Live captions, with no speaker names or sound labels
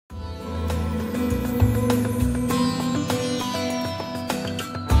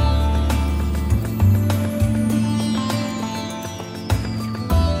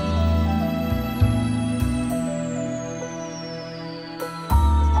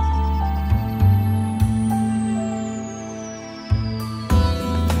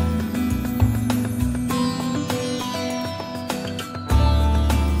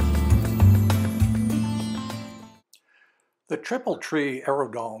Triple Tree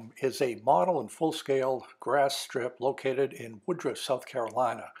Aerodrome is a model and full-scale grass strip located in Woodruff, South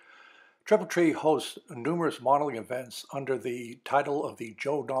Carolina. Triple Tree hosts numerous modeling events under the title of the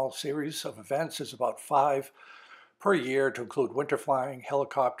Joe Nall series of events. There's about 5 per year to include winter flying,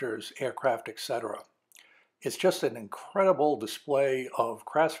 helicopters, aircraft, etc. It's just an incredible display of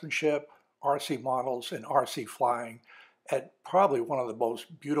craftsmanship, RC models, and RC flying at probably one of the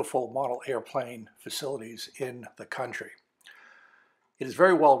most beautiful model airplane facilities in the country. It is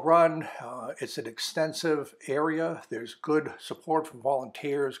very well run. It's an extensive area. There's good support from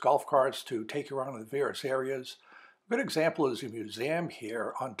volunteers, golf carts to take you around to the various areas. A good example is the museum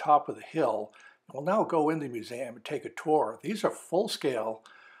here on top of the hill. We'll now go in the museum and take a tour. These are full-scale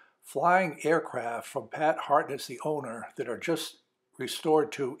flying aircraft from Pat Hartness, the owner, that are just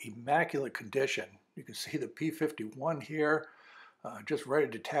restored to immaculate condition. You can see the P-51 here, just ready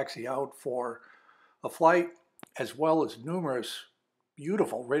to taxi out for a flight, as well as numerous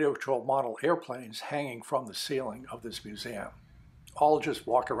beautiful radio-controlled model airplanes hanging from the ceiling of this museum. I'll just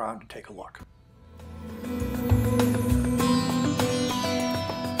walk around and take a look.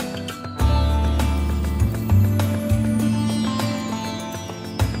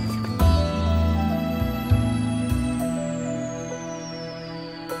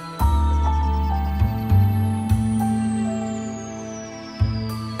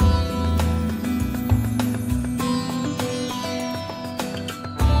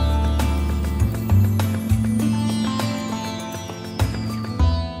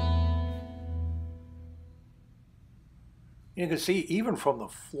 You can see even from the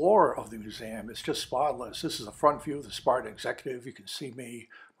floor of the museum, it's just spotless. This is the front view of the Spartan Executive. You can see me,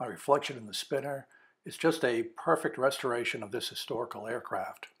 my reflection in the spinner. It's just a perfect restoration of this historical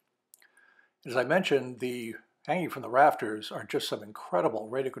aircraft. As I mentioned, the hanging from the rafters are just some incredible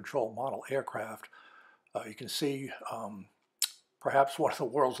radio-controlled model aircraft. You can see perhaps one of the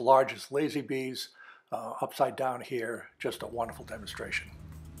world's largest lazy bees upside down here. Just a wonderful demonstration.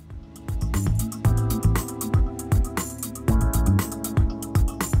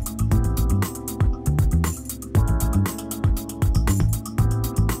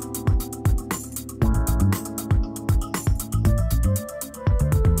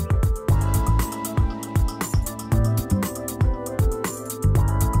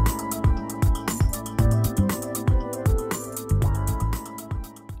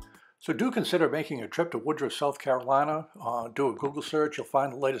 So do consider making a trip to Woodruff, South Carolina. Do a Google search. You'll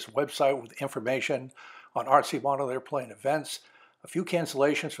find the latest website with information on RC model airplane events. A few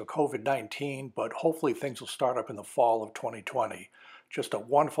cancellations for COVID-19, but hopefully things will start up in the fall of 2020. Just a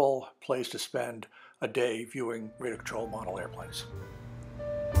wonderful place to spend a day viewing radio-controlled model airplanes.